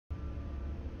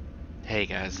Hey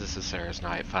guys, this is Sarah's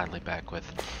Night, finally back with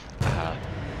uh,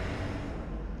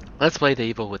 Let's Play The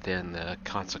Evil Within the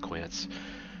Consequence.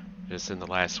 Just in the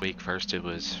last week, first it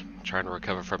was trying to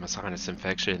recover from a sinus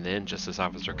infection, and then just as I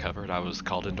was recovered, I was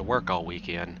called into work all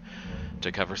weekend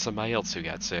to cover somebody else who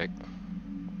got sick.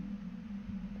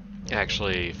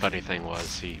 Actually, funny thing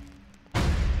was, he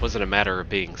wasn't a matter of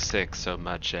being sick so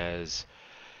much as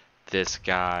this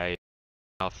guy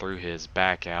threw his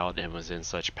back out and was in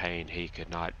such pain he could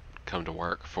not come to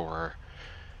work for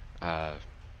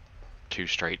 2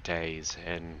 straight days.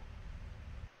 And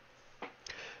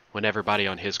when everybody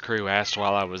on his crew asked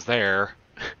while I was there,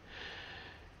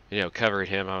 covering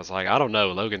him, I was like, I don't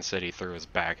know, Logan said he threw his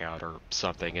back out or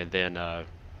something. And then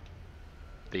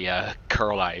the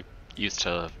girl I used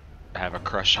to have a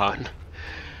crush on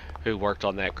who worked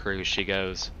on that crew, she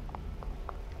goes,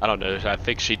 I don't know, I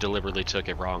think she deliberately took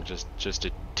it wrong, just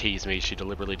to tease me. She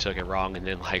deliberately took it wrong, and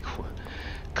then like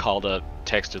called up,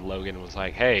 texted Logan and was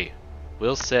like, hey,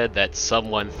 Will said that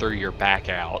someone threw your back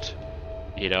out,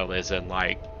 as in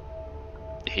like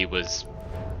he was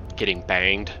getting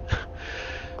banged.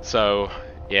 So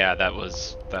yeah, that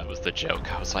was the joke.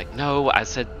 I was like, no, I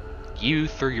said you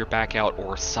threw your back out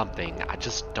or something. I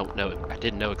just don't know. I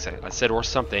didn't know exactly. I said or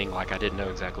something, like I didn't know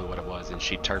exactly what it was, and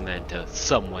she turned that into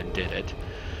someone did it.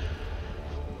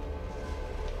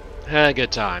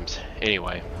 Good times.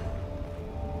 Anyway,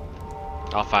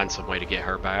 I'll find some way to get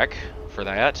her back for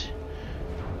that.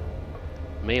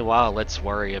 Meanwhile, let's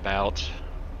worry about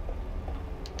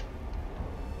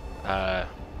that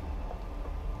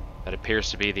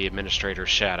appears to be the administrator's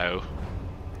shadow.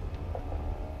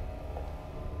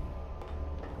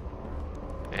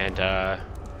 And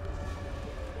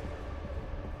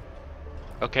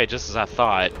okay, just as I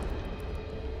thought,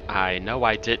 I know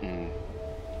I didn't.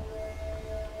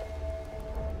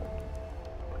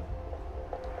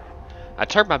 I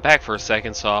turned my back for a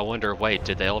second, so I wonder, wait,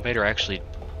 did the elevator actually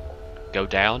go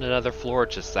down another floor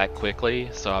just that quickly,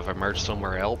 so I've emerged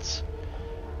somewhere else?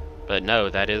 But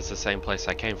no, that is the same place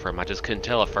I came from. I just couldn't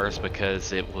tell at first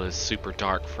because it was super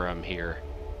dark from here.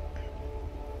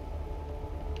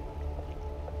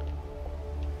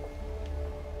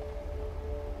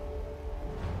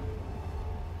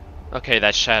 Okay,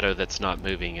 that shadow that's not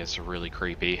moving is really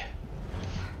creepy.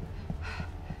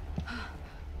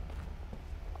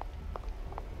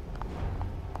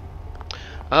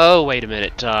 Oh, wait a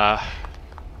minute, I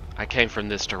came from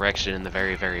this direction in the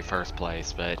very, very first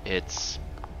place, but it's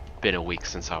been a week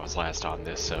since I was last on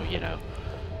this, so,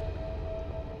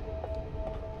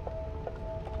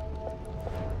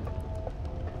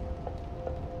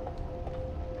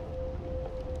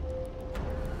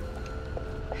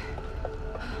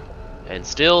 And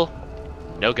still,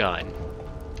 no gun.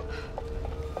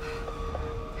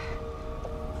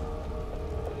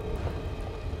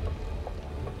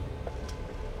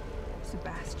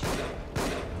 Sebastian.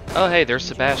 Oh, hey, there's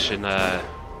Sebastian, I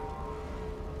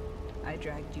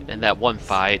dragged you in that one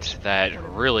fight that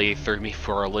really threw me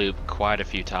for a loop quite a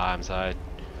few times. I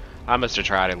must have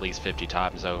tried at least 50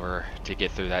 times over to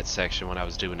get through that section when I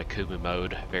was doing Akumu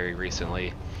mode very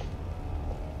recently.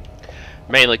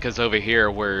 Mainly because over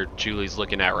here where Julie's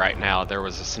looking at right now, there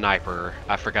was a sniper.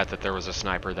 I forgot that there was a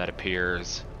sniper that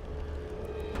appears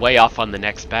way off on the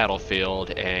next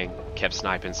battlefield and kept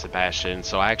sniping Sebastian,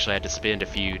 so I actually had to spend a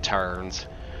few turns,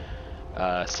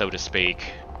 so to speak.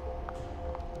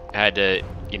 I had to,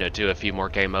 do a few more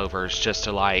game overs just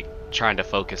to like trying to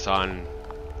focus on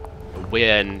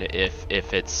when, if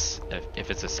it's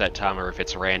a set time or if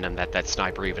it's random that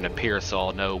sniper even appears, so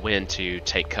I'll know when to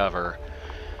take cover.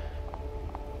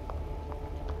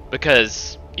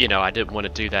 Because, I didn't want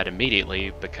to do that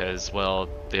immediately because, well,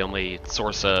 the only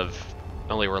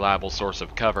reliable source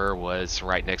of cover was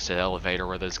right next to the elevator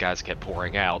where those guys kept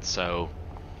pouring out, so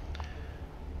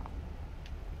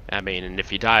I mean, and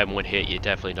if you die in one hit, you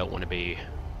definitely don't want to be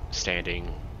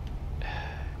standing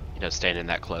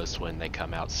that close when they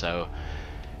come out. So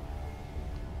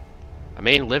I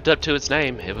mean, lived up to its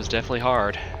name. It was definitely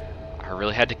hard. I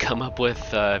really had to come up with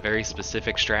a very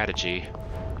specific strategy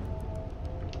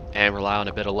and rely on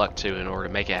a bit of luck too in order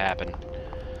to make it happen.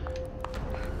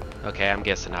 Okay, I'm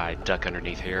guessing I duck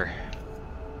underneath here.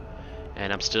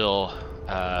 And I'm still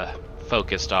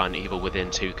focused on Evil Within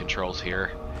 2 controls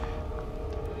here.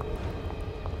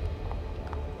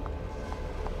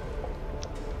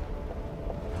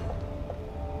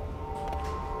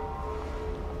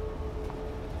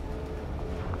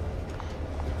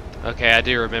 Okay, I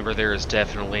do remember there's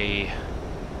definitely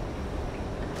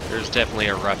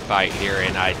a rough fight here,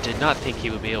 and I did not think he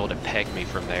would be able to peg me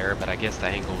from there, but I guess the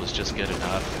angle was just good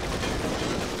enough.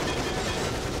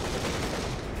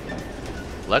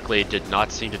 Luckily, it did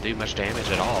not seem to do much damage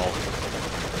at all.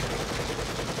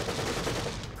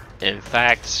 In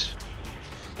fact,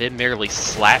 them merely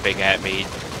slapping at me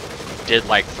did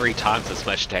like 3 times as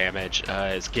much damage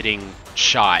as getting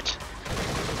shot.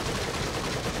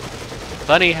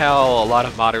 Funny how a lot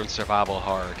of modern survival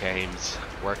horror games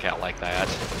work out like that.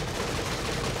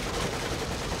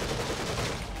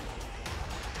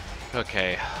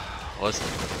 Okay, let's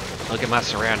look at my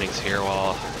surroundings here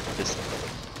while this...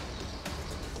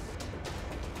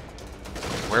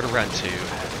 Where to run to?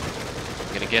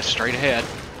 I'm gonna guess straight ahead.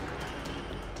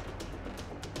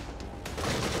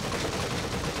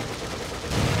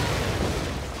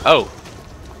 Oh!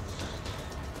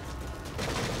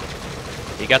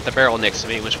 He got the barrel next to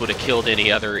me, which would have killed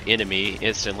any other enemy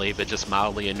instantly, but just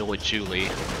mildly annoyed Julie.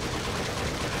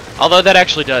 Although that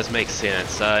actually does make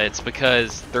sense. It's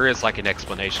because there is like an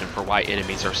explanation for why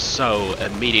enemies are so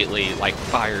immediately, like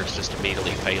fires just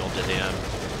immediately fail to them.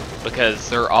 Because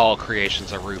they're all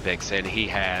creations of Rubik's, and he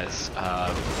has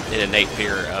an innate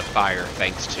fear of fire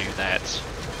thanks to that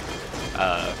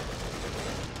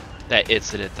that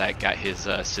incident that got his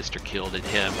sister killed, and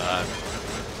him,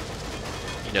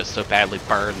 you know, so badly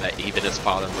burned that even his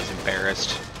father was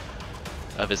embarrassed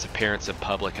of his appearance in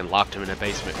public and locked him in a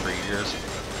basement for years.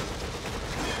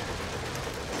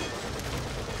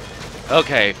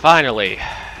 Okay, finally,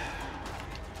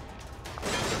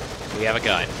 we have a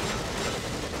gun.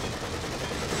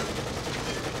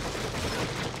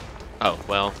 Oh,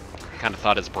 well, I kind of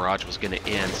thought his barrage was going to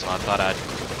end, so I thought I'd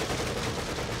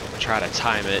try to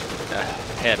time it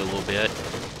ahead a little bit.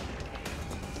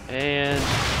 And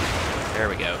there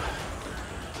we go.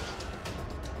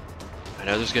 I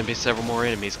know there's going to be several more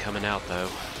enemies coming out, though.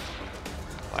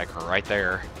 Like right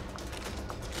there.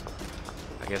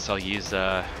 I guess I'll use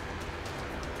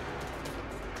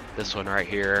this one right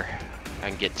here. I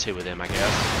can get 2 of them, I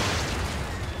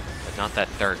guess. But not that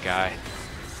third guy.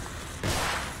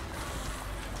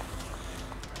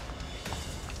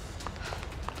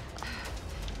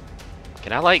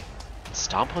 Can I, like,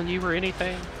 stomp on you or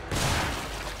anything?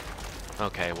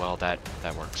 Okay, well, that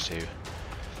works too.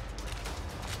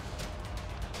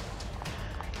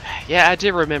 Yeah, I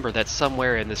did remember that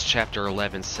somewhere in this Chapter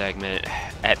 11 segment,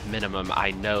 at minimum, I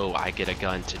know I get a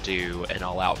gun to do an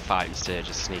all-out fight instead of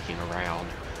just sneaking around.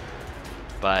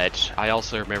 But I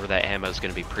also remember that ammo is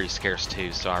going to be pretty scarce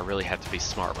too, so I really have to be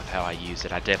smart with how I use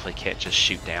it. I definitely can't just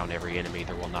shoot down every enemy.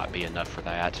 There will not be enough for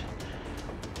that.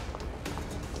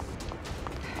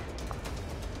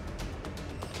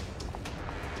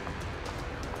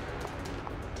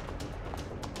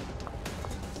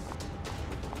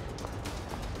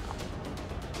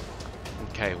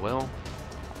 Okay, well,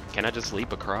 can I just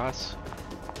leap across?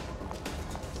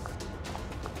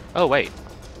 Oh, wait.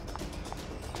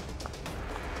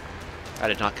 I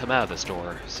did not come out of this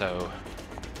door, so...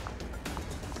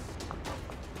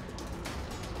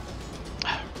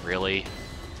 Really?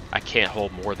 I can't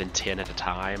hold more than 10 at a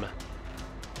time?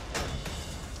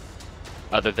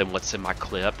 Other than what's in my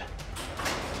clip?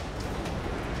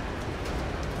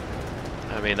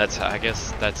 I mean, I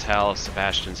guess that's how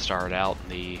Sebastian started out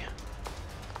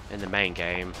in the main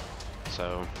game,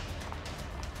 so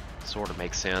sort of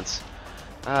makes sense.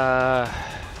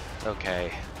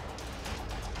 Okay.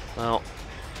 Well,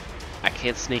 I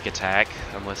can't sneak attack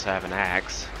unless I have an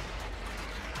axe.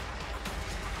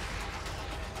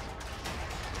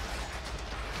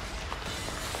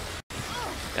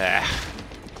 Ah.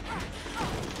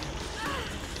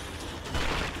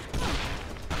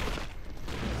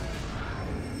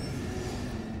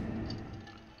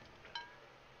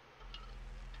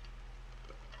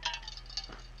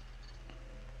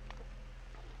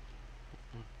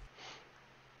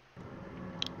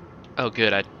 Oh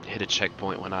good, I hit a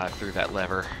checkpoint when I threw that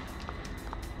lever.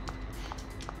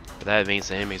 But that means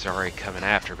the enemies are already coming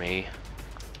after me.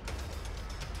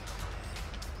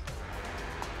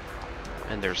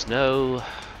 And there's no...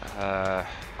 yeah,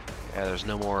 there's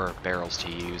no more barrels to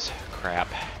use. Crap.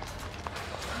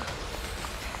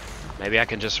 Maybe I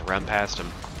can just run past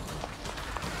them.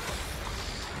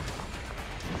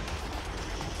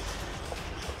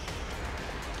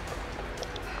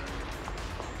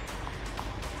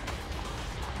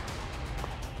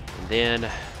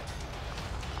 Then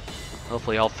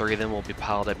hopefully all 3 of them will be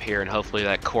piled up here, and hopefully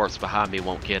that corpse behind me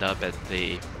won't get up at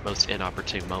the most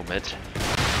inopportune moment.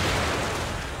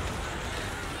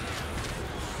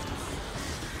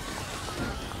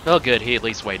 Oh good, he at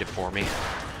least waited for me.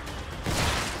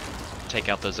 Take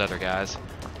out those other guys.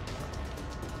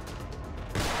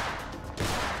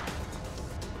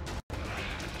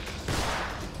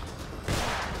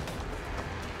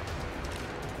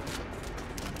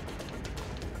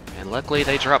 And luckily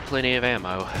they dropped plenty of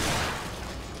ammo.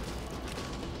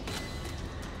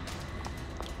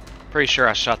 Pretty sure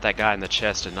I shot that guy in the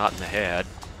chest and not in the head.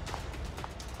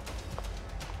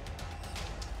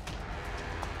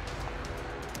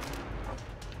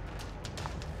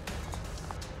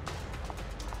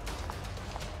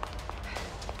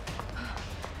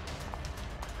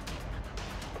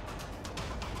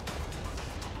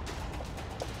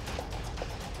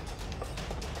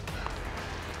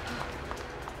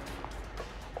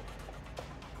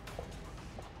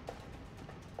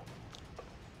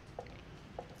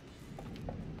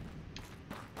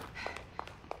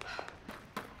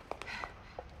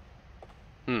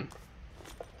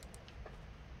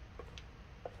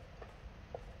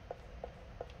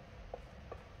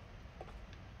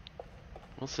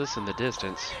 What's this in the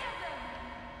distance?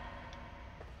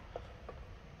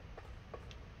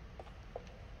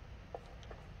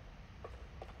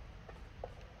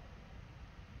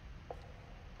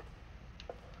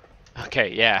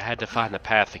 Okay, yeah, I had to find the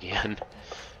path again.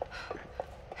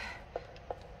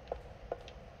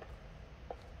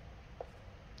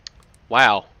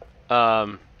 Wow.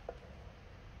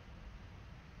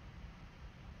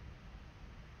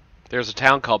 There's a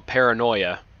town called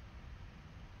Paranoia.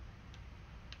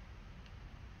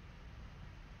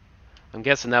 I'm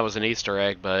guessing that was an Easter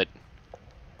egg, but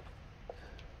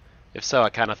if so, I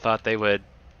kind of thought they would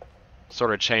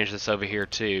sort of change this over here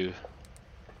too.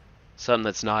 Something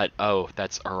that's not... Oh,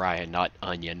 that's Orion, not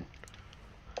Onion.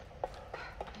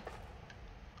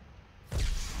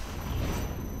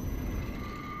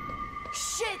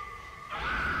 Shit!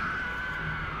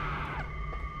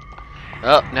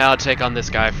 Oh, now I'll take on this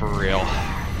guy for real.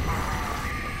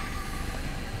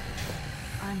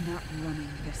 I'm not running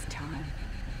this time.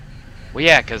 Well,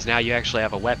 yeah, because now you actually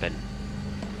have a weapon.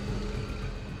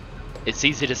 It's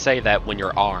easy to say that when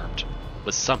you're armed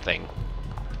with something.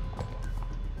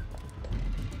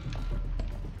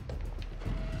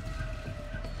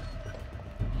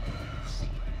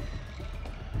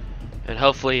 And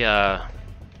hopefully, I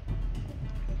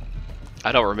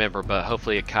don't remember, but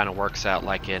hopefully it kind of works out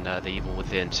like in The Evil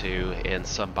Within 2. In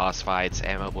some boss fights,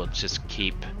 ammo will just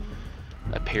keep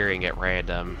appearing at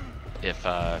random if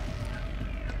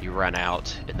you run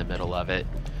out in the middle of it.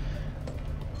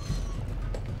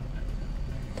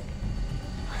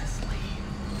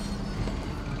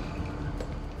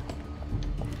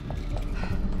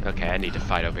 Okay, I need to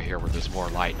fight over here where there's more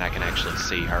light and I can actually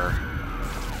see her.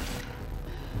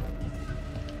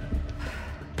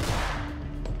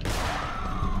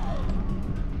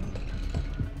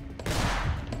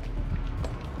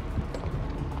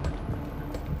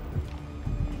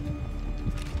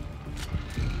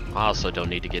 I also don't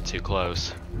need to get too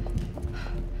close,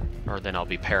 or then I'll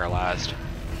be paralyzed.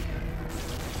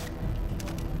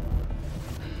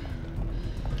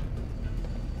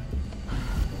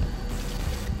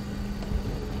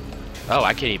 Oh,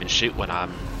 I can't even shoot when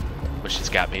she's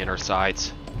got me in her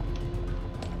sights.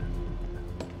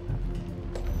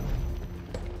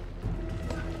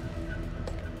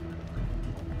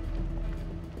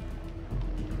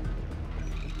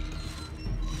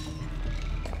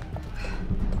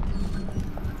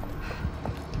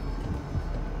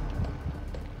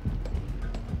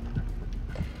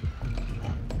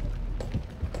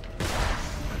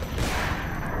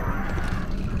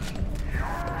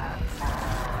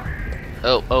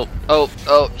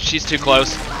 Oh, she's too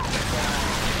close.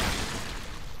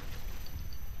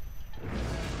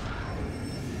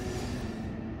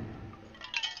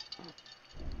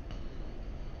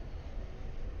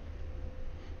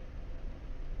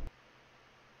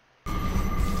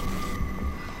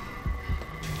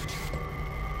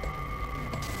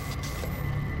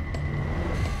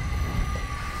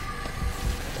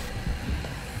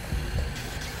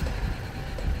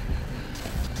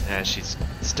 Yeah, she's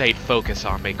stayed focused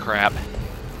on me, crap.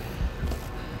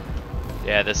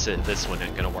 Yeah, this one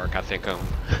ain't gonna work, I think.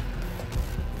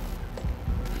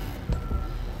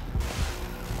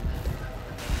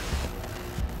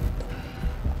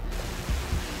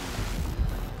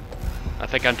 I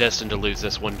think I'm destined to lose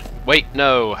this one. Wait,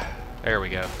 no! There we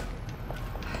go.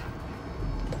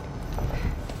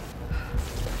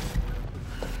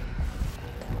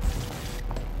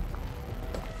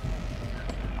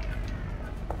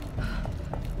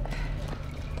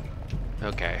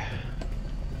 Okay.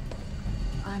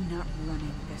 I'm not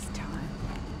running this time.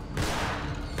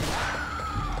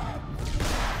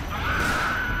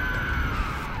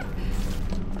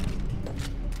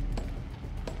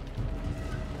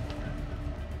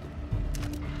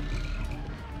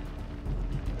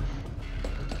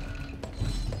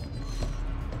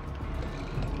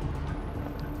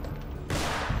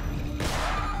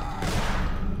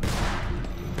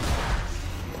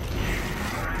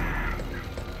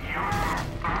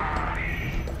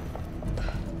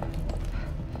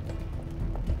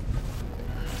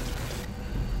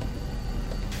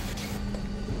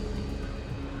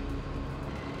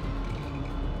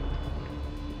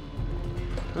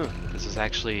 This is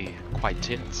actually quite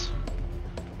tense.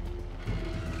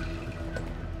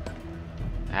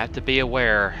 I have to be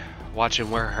aware, watching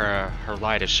where her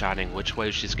light is shining, which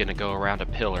way she's gonna go around a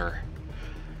pillar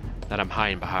that I'm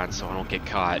hiding behind so I don't get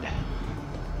caught.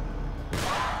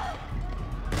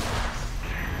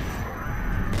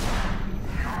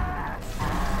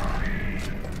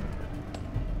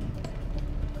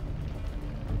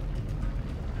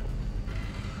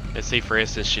 And see, for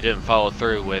instance, she didn't follow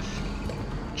through with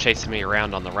chasing me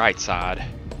around on the right side,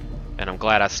 and I'm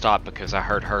glad I stopped because I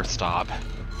heard her stop.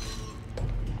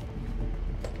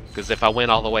 Because if I went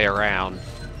all the way around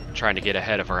trying to get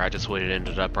ahead of her, I just would have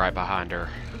ended up right behind her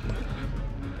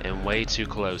and way too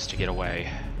close to get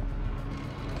away.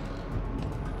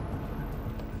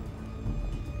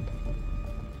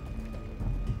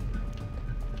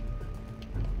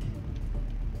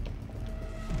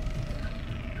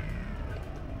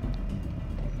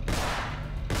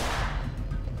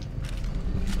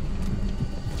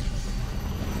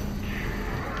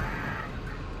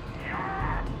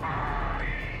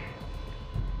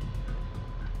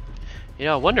 You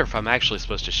know, I wonder if I'm actually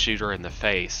supposed to shoot her in the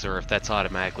face, or if that's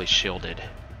automatically shielded.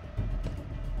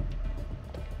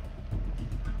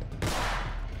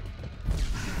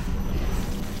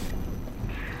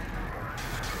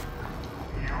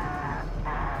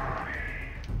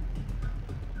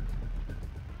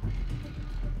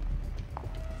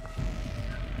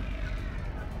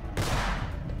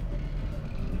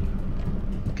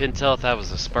 Couldn't tell if that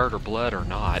was a spurt or blood or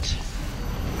not.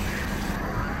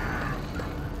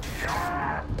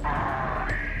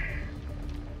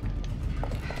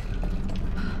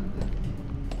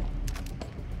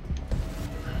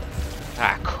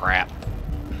 Ah, crap.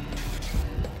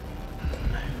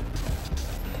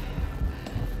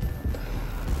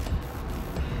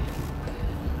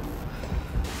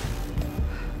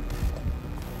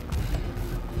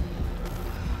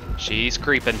 She's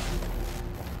creeping.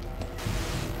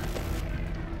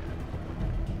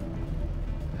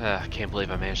 I can't believe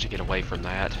I managed to get away from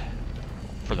that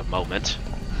for the moment.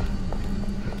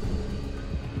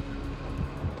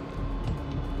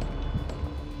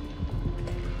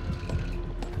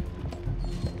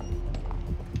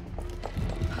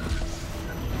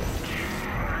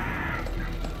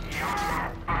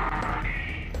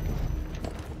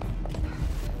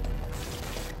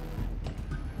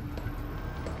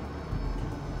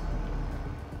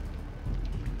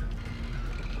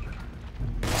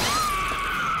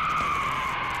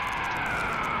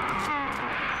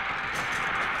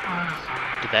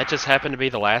 Did that just happen to be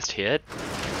the last hit?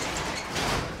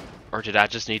 Or did I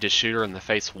just need to shoot her in the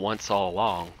face once all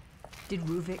along? Did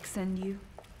Ruvik send you?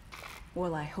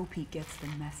 Well, I hope he gets the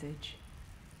message.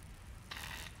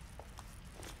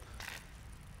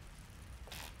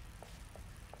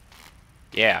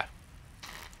 Yeah.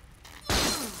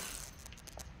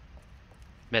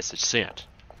 Message sent.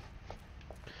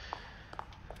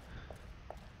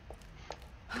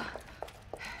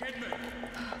 Kidman,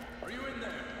 are you in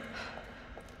there?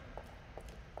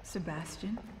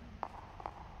 Sebastian?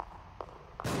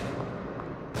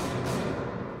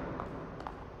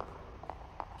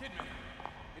 Kidman,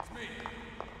 it's me.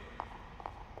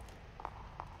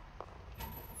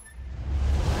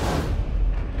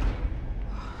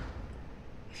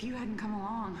 If you hadn't come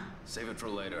along... Save it for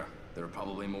later. There are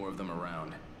probably more of them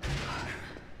around.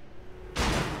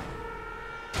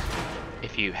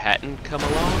 If you hadn't come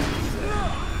along?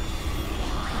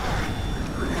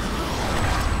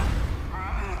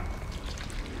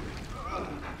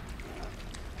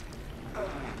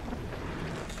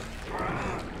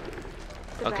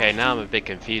 Okay, now I'm a bit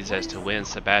confused as to when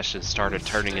Sebastian started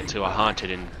turning into a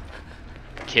haunted and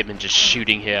Kidman just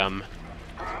shooting him.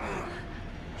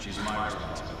 She's my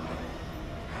responsibility.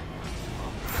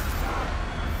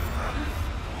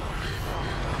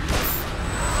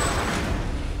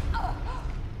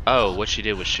 Oh, what she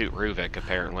did was shoot Ruvik,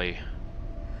 apparently.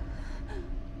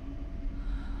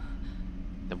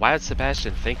 Then why did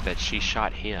Sebastian think that she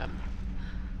shot him?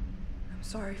 I'm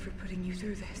sorry for putting you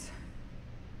through this.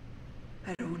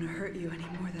 I don't want to hurt you any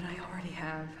more than I already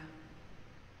have.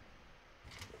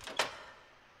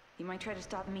 You might try to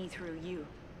stop me through you.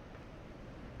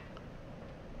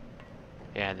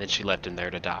 Yeah, and then she left him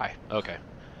there to die. Okay.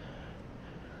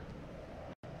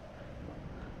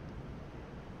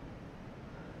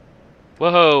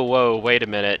 Whoa, whoa, wait a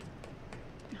minute.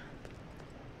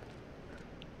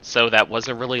 So that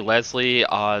wasn't really Leslie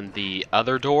on the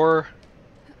other door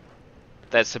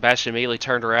that Sebastian immediately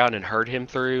turned around and heard him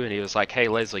through, and he was like, "Hey,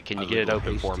 Leslie, can you get it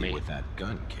open for me?" With that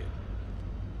gun, kid.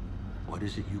 What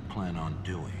is it you plan on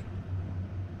doing?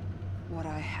 What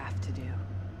I have to do.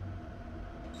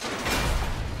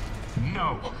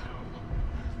 No!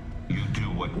 You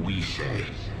do what we say.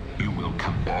 You will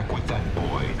come back with that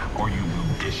boy, or you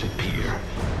will disappear.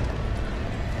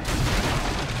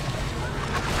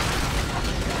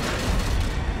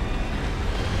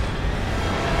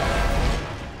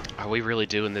 Are we really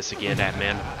doing this again,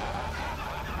 Ant-Man?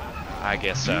 I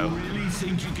guess so. You really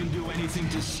think you can do anything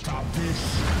to stop this?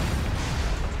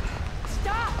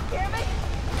 Stop, damn it!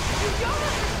 You don't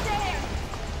understand!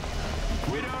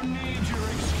 We don't need your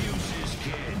excuses,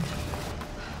 kid.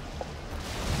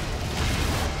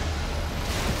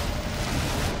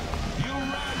 You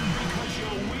run because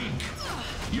you're weak.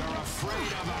 You're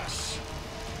afraid of us.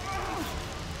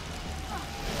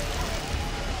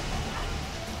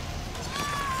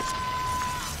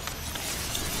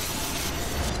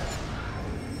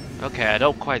 Okay, I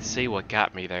don't quite see what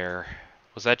got me there.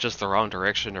 Was that just the wrong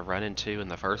direction to run into in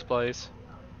the first place?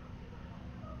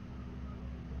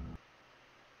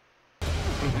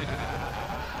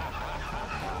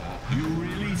 You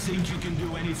really think you can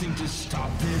do anything to stop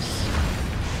this?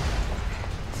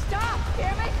 Stop,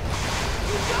 damn it!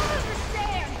 You don't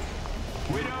understand!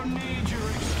 We don't need your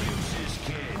excuses,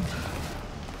 kid.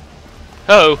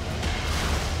 Oh!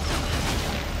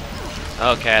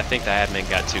 Okay, I think the admin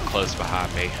got too close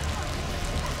behind me.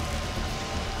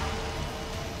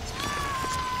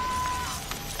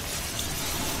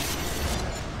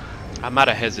 I might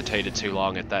have hesitated too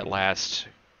long at that last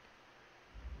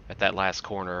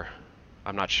corner.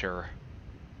 I'm not sure.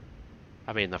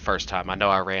 I mean, the first time. I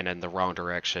know I ran in the wrong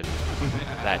direction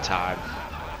that time.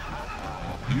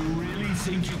 You really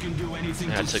think you can do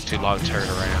anything And to it took stop too long to this? turn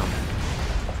around.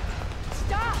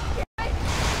 Stop, damn it!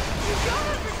 You don't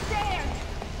understand!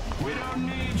 We don't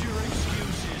need your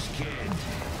excuses, kid.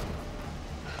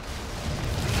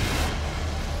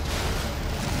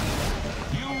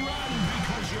 You run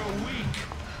because you're weak.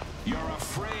 You're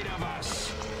afraid of us.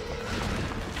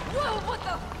 Whoa, what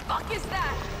the fuck is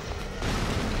that?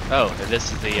 Oh, and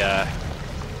this is the,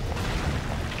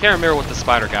 can't remember what the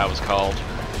spider guy was called.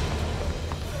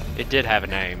 It did have a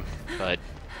name, but...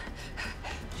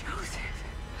 Joseph.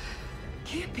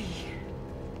 Can't be.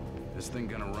 This thing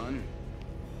gonna run?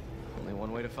 Only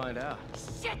one way to find out.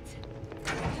 Shit!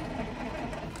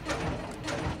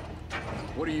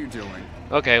 What are you doing?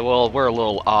 Okay, well, we're a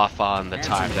little off on the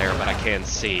time there, but I can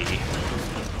see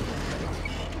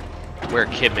where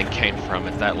Kidman came from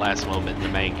at that last moment in the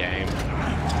main game.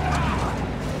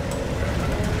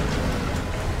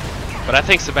 But I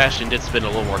think Sebastian did spend a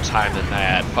little more time than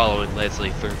that, following Leslie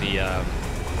through the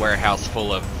warehouse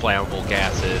full of flammable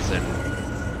gases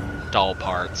and doll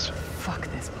parts. Fuck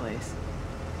this place.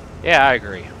 Yeah, I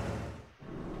agree.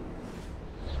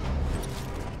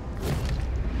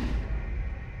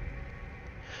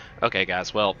 Okay,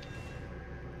 guys, well,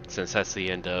 since that's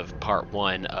the end of part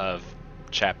 1 of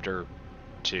chapter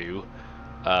 2,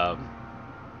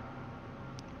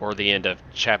 or the end of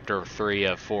chapter 3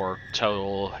 of 4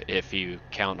 total, if you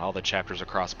count all the chapters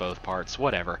across both parts,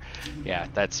 whatever. Yeah,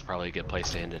 that's probably a good place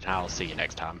to end it. I'll see you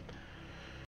next time.